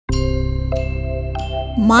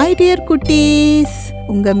My dear குட்டீஸ்,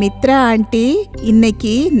 உங்க Mitra aunty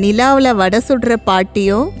இன்னைக்கு நிலாவுல வடை சுடுற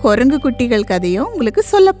பாட்டியும் குரங்கு குட்டிகள் கதையும் உங்களுக்கு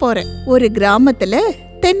சொல்ல போறேன். ஒரு கிராமத்துல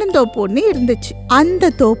தென்னந்தோப்பு ஒண்ணு இருந்துச்சு.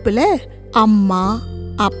 அந்த தோப்புல அம்மா,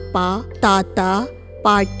 அப்பா, தாத்தா,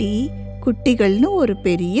 பாட்டி, குட்டிகள்னு ஒரு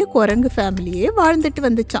பெரிய குரங்கு ஃபேமிலியே வாழ்ந்துட்டு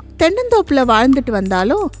வந்துச்சான். தென்னந்தோப்புல வாழ்ந்துட்டு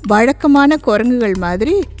வந்தாலும் வழக்கமான குரங்குகள்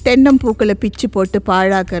மாதிரி தென்னம்பூக்களை பிச்சு போட்டு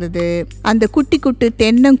பாழாக்குறது, அந்த குட்டி குட்டி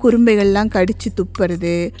தென்னங்குரும்பைகள்லாம் கடிச்சு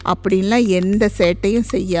துப்புறது அப்படின்லாம் எந்த சேட்டையும்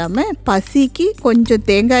செய்யாம பசிக்கு கொஞ்சம்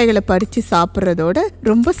தேங்காய்களை பறிச்சு சாப்பிட்றதோட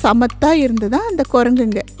ரொம்ப சமத்தா இருந்துதான் அந்த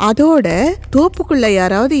குரங்குங்க. அதோட தோப்புக்குள்ள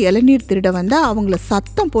யாராவது இளநீர் திருட வந்தா அவங்கள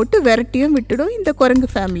சத்தம் போட்டு விரட்டியும் விட்டுடும் இந்த குரங்கு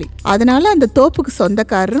ஃபேமிலி. அதனால அந்த தோப்புக்கு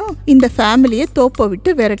சொந்தக்காரரும் இந்த ஃபேமிலியை தோப்பை விட்டு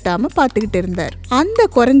விரட்டாம பாத்துக்கிட்டு இருந்தார். அந்த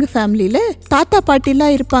குரங்கு ஃபேமிலியில தாத்தா பாட்டி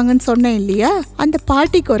எல்லாம் இருப்பாங்கன்னு சொன்னேன் இல்லையா, அந்த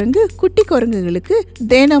பாட்டி குரங்கு குட்டி குரங்குகளுக்கு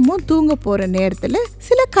தினமும் தூங்க போற நேரத்துல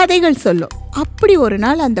சில கதைகள் சொல்லும். அப்படி ஒரு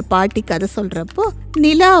நாள் அந்த பாட்டி கதை சொல்றப்போ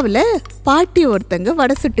நிலாவுல பாட்டி ஒருத்தங்க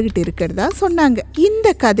வடை சுட்டுக்கிட்டு இருக்கிறதா சொன்னாங்க. இந்த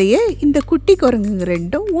கதைய இந்த குட்டி குரங்குங்க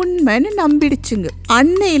ரெண்டும் உண்மைன்னு நம்பிடுச்சுங்க.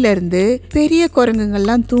 அன்னையில இருந்து பெரிய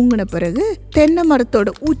குரங்குங்கள்லாம் தூங்கின பிறகு தென்னை மரத்தோட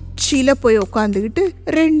உச்சியில போய் உட்காந்துக்கிட்டு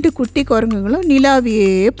ரெண்டு குட்டி குரங்குங்களும்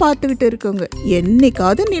நிலாவையே பார்த்துக்கிட்டு இருக்குங்க.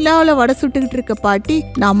 என்னைக்காவது நிலாவில வடை சுட்டுக்கிட்டு இருக்க பாட்டி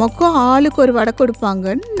நமக்கும் ஆளுக்கு ஒரு வடை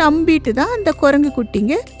கொடுப்பாங்கன்னு நம்பிட்டு தான் அந்த குரங்கு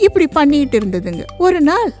குட்டிங்க இப்படி பண்ணிட்டு இருந்ததுங்க. ஒரு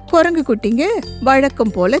நாள் குரங்கு குட்டிங்க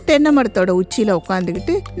வழக்கம் போல தென்னை மரத்தோட உச்சியில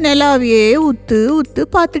உட்காந்துக்கிட்டு நிலாவையே உத்து உத்து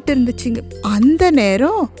பார்த்துட்டு இருந்துச்சுங்க. அந்த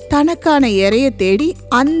நேரம் தனக்கான இறைய தேடி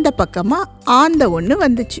அந்த பக்கமா ஆந்த ஒண்ணு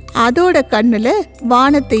வந்துச்சு. அதோட கண்ணுல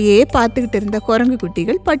வானத்தையே பார்த்துக்கிட்டு இருந்த குரங்கு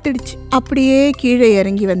குட்டிகள் பட்டுடுச்சு. அப்படியே கீழே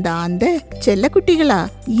இறங்கி வந்த ஆந்த, செல்ல குட்டிகளா,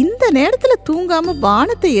 இந்த நேரத்துல தூங்காம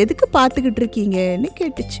வானத்தை எதுக்கு பார்த்துக்கிட்டு இருக்கீங்கன்னு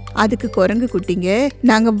கேட்டுச்சு. அதுக்கு குரங்கு குட்டிங்க,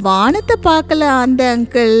 நாங்க வானத்தை பார்க்கல ஆந்த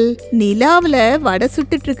அங்கிள், நிலாவுல வடை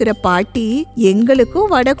சுட்டுட்டு இருக்கிற பாட்டி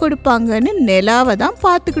எங்களுக்கும் வடை கொடுப்பாங்கன்னு நிலாவை தான்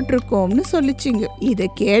பார்த்துக்கிட்டு இருக்கோம்னு சொல்லிச்சுங்க. இத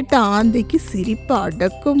கேட்ட ஆந்தைக்கு சிரிப்பை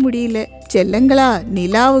அடக்க முடியல. செல்லங்களா,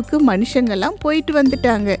 நிலாவுக்கு மனுஷங்கெல்லாம் போயிட்டு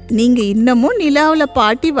வந்துட்டாங்க, நீங்க இன்னமும் நிலாவுல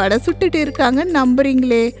பாட்டி வடை சுட்டுட்டு இருக்காங்கன்னு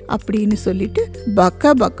நம்புறீங்களே அப்படின்னு சொல்லிட்டு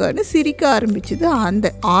பக்கா பக்கான்னு சிரிக்க ஆரம்பிச்சது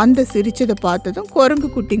ஆந்த சிரிச்சதை பார்த்ததும் குரங்கு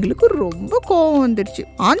குட்டிங்களுக்கு ரொம்ப கோவம் வந்துடுச்சு.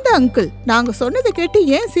 ஆந்த அங்கிள், நாங்க சொன்னதை கேட்டு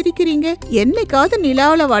ஏன் சிரிக்கிறீங்க? என்னைக்காவது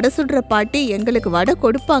நிலாவுல வடை சுடுற பாட்டி எங்களுக்கு வடை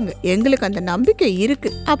கொடுப்பாங்க, எங்களுக்கு அந்த நம்பிக்கை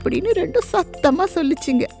இருக்கு அப்படின்னு ரெண்டும் சத்தமா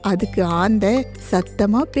சொல்லிச்சுங்க. அதுக்கு ஆந்த,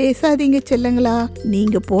 சத்தமா பேசாதீங்க செல்லங்களா,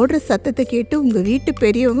 நீங்க போடுற சத்தத்தை கேட்டு உங்க வீட்டு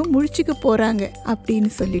பெரியவங்க முழிச்சுக்க போறாங்க அப்படின்னு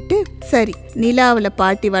சொல்லிட்டு, சரி நிலாவுல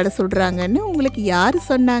பாட்டி வடை சுடுறாங்கன்னு உங்களுக்கு யாரு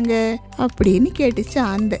சொன்னாங்க அப்படின்னு கேட்டுச்சு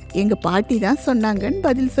ஆந்த. எங்க பாட்டி தான் சொன்னாங்கன்னு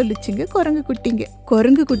பதில் சொல்லிச்சுங்க குரங்கு குட்டிங்க.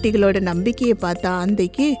 குரங்கு குட்டிகளோட நம்பிக்கையை பார்த்த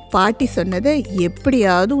ஆந்தைக்கு பாட்டி சொன்னதை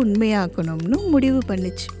எப்படியாவது உண்மையாக்கணும்னு முடிவு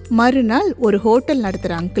பண்ணுச்சு. மறுநாள் ஒரு ஹோட்டல்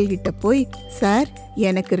நடத்துற அங்கிள் கிட்ட போய், சார்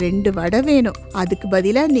எனக்கு 2 வடை வேணும், அதுக்கு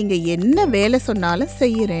பதிலா நீங்க என்ன வேலை சொன்னாலும்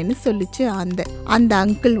செய்யறேன்னு சொல்லிச்சு அந்த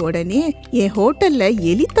அங்கிள் உடனே, என் ஹோட்டல்ல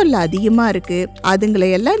எலி தொல்லை அதிகமா இருக்கு, அதுங்களை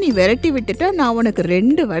எல்லாம் நீ விரட்டி விட்டுட்டா நான் உனக்கு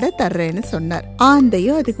 2 வடை தர்றேன்னு சொன்னார்.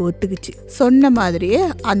 ஆந்தையும் அதுக்கு ஒத்துக்குச்சு. சொன்ன மாதிரியே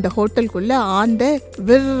அந்த ஹோட்டலுக்குள்ள ஆந்த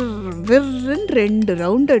விர் விர்ன்னு 2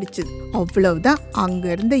 ரவுண்ட் அடிச்சுது. அவ்வளவுதான். அங்க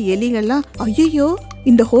இருந்த எலிகள்லாம், ஐயோ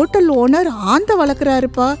இந்த ஹோட்டல் ஓனர் ஆந்த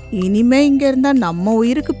வளர்க்குறாருப்பா, இனிமே இங்க இருந்தா நம்ம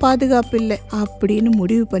உயிருக்கு பாதுகாப்பு இல்லை அப்படின்னு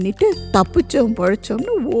முடிவு பண்ணிட்டு தப்பிச்சோம்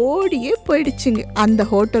பொழைச்சோம்னு ஓடியே போயிடுச்சுங்க. அந்த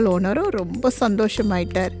ஹோட்டல் ஓனரும் ரொம்ப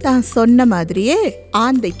சந்தோஷமாயிட்டார். தான் சொன்ன மாதிரியே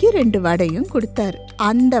ஆந்தைக்கு 2 வடையும் கொடுத்தாரு.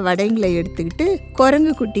 அந்த வடைங்களை எடுத்துக்கிட்டு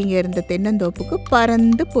குரங்கு குட்டிங்க இருந்த தென்னந்தோப்புக்கு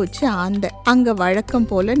பறந்து போச்சு ஆந்த. அங்க வழக்கம்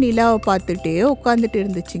போல நிலாவை பார்த்துட்டே உட்காந்துட்டு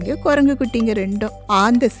இருந்துச்சுங்க குரங்கு குட்டிங்க ரெண்டும்.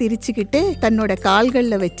 ஆந்த சிரிச்சுக்கிட்டு தன்னோட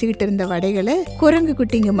கால்கள்ல வச்சுக்கிட்டு இருந்த வடைகளை குரங்கு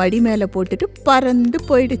குட்டிங்க மடி மேல போட்டுட்டு பறந்து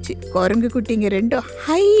போயிடுச்சு. குரங்கு குட்டிங்க ரெண்டும்,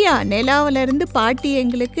 ஹையா, நிலாவில இருந்து பாட்டி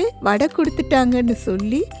எங்களுக்கு வடை கொடுத்துட்டாங்கன்னு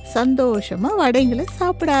சொல்லி சந்தோஷமா வடைங்களை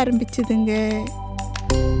சாப்பிட ஆரம்பிச்சுதுங்க.